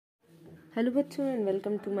Hello बच्चों and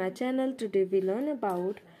welcome to my channel. Today we learn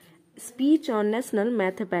about speech on National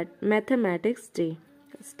Mathematics Day.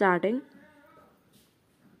 Starting.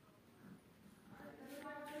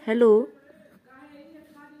 Hello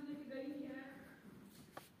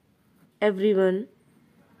everyone.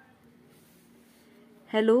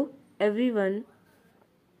 Hello everyone.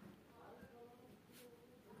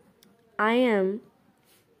 I am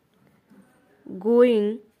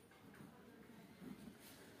going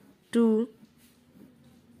to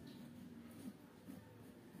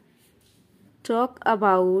talk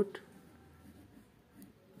about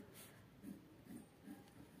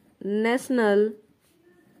National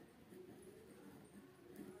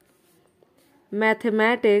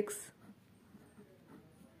Mathematics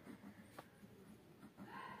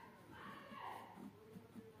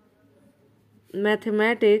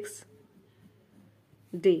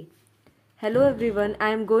Day. Hello everyone,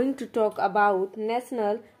 I am going to talk about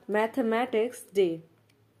National Mathematics Day.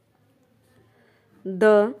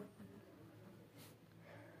 The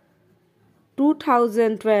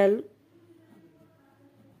 2012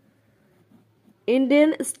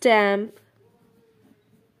 Indian stamp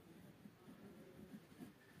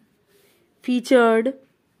featured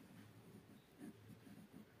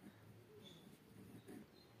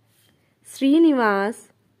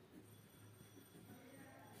Srinivas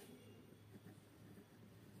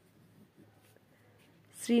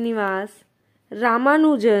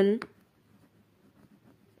Ramanujan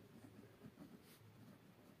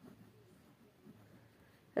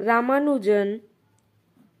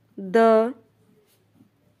the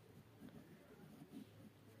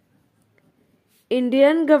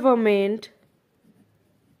Indian government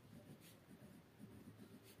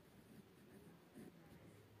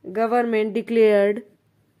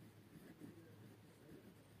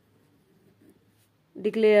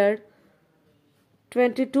declared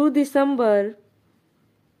 22 December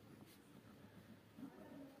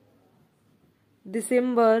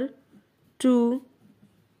to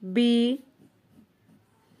be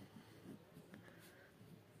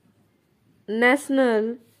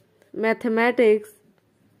National Mathematics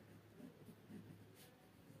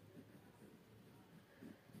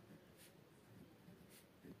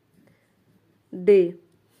Day.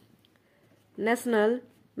 National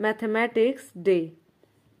Mathematics Day.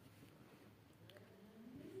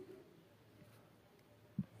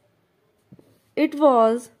 It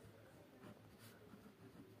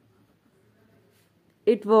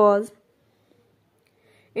was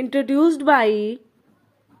introduced by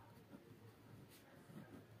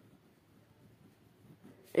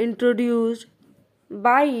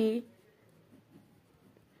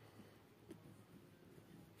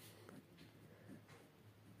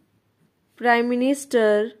Prime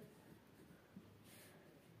Minister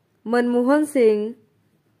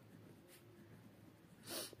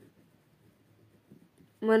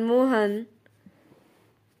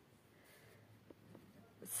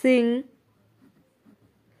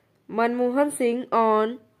Manmohan Singh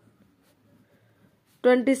on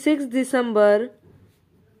 26 December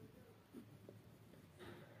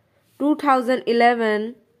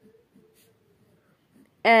 2011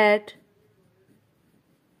 at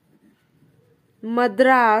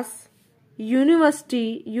Madras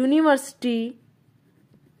University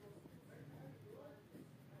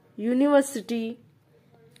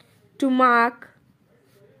to mark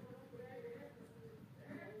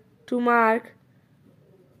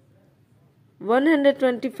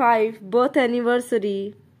 125th birth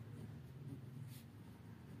anniversary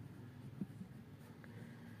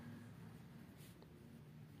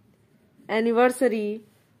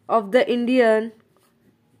of the Indian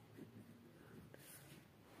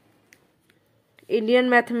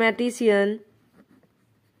mathematician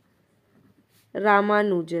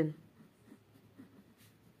Ramanujan.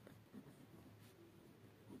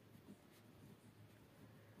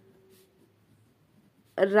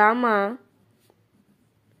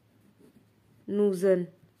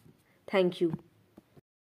 Thank you.